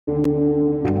Hey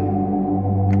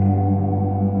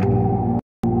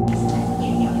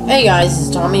guys, it's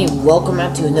Tommy. Welcome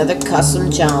back to another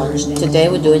custom challenge. Today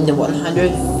we're doing the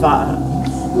 150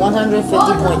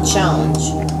 point challenge.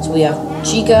 So we have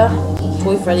Chica,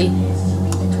 Toy Freddy,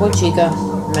 Toy Chica,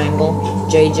 Mangle,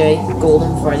 JJ,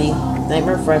 Golden Freddy,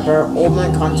 Nightmare Fredbear, Old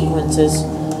Man Consequences,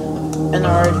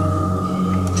 Ennard,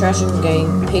 Trash and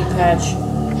Gang, Pig Patch,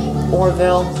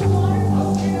 Orville,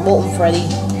 Molten Freddy,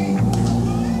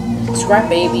 Scrap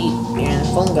Baby, and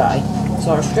Phone Guy.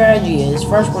 So our strategy is,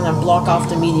 first we're going to block off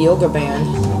the mediocre band.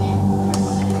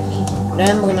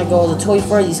 Then we're going to go to Toy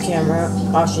Freddy's camera.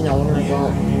 Actually no, we're going to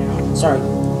go... Sorry.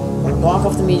 We're going to block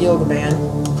off the mediocre band.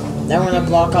 Then we're going to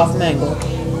block off Mangle.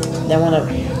 Then we're going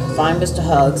to find Mr.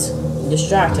 Hugs and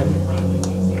distract him.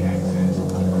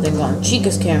 Then go on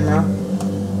Chica's camera.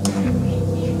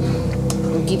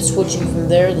 We'll keep switching from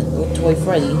there to Toy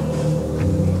Freddy.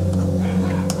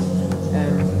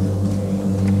 And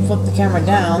flip the camera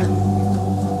down.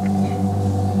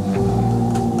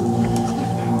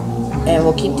 And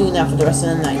we'll keep doing that for the rest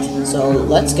of the night. So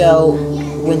let's go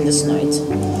win this night.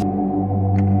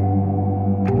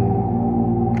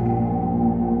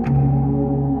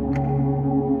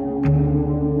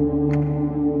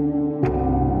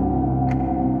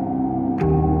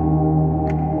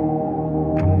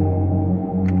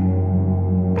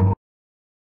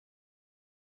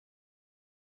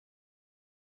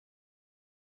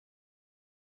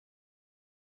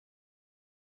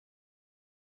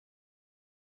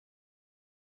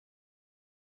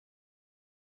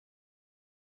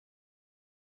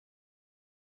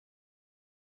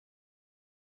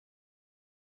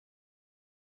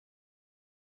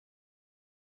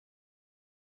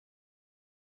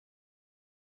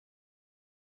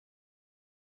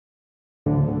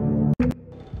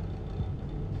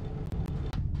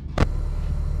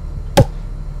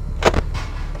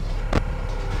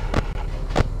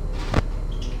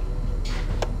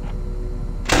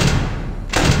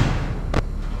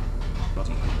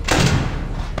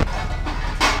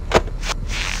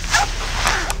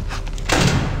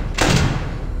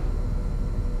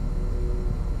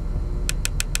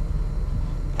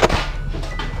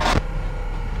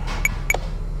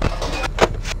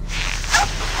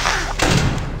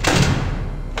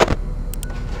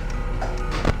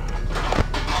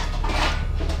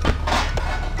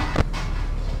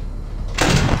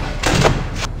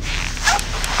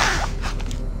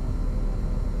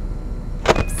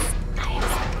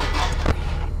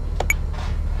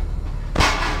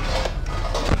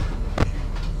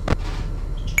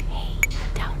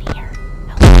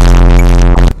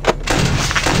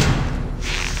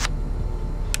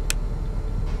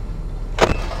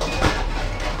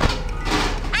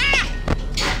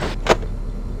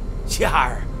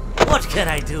 Jar, what can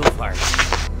I do for you?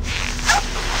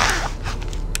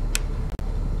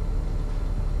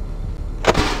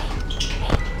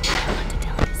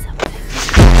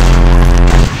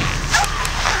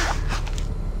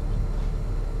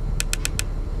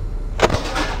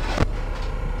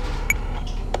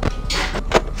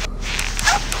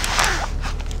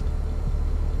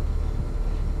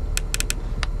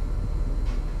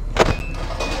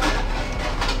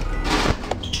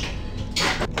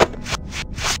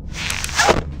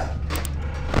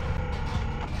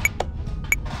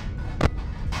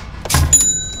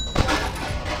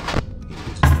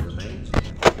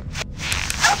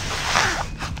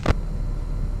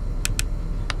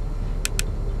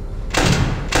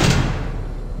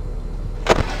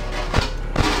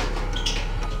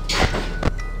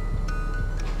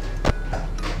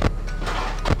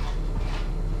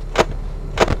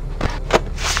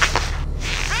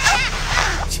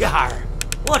 Jar,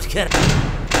 what can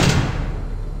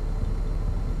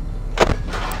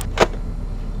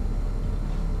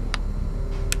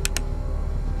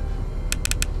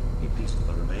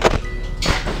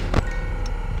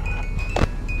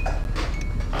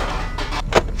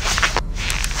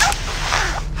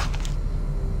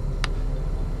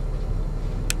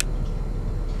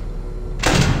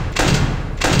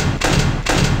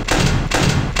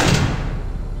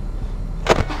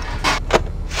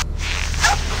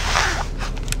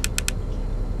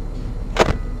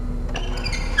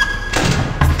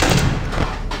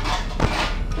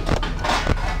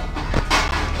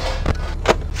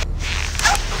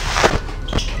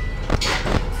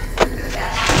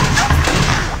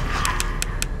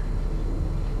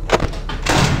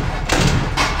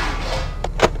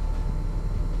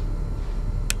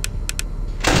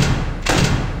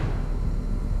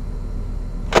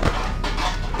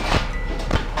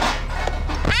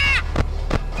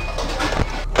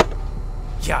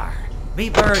Jar, me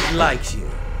bird likes you.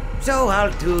 So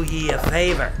I'll do ye a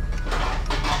favour.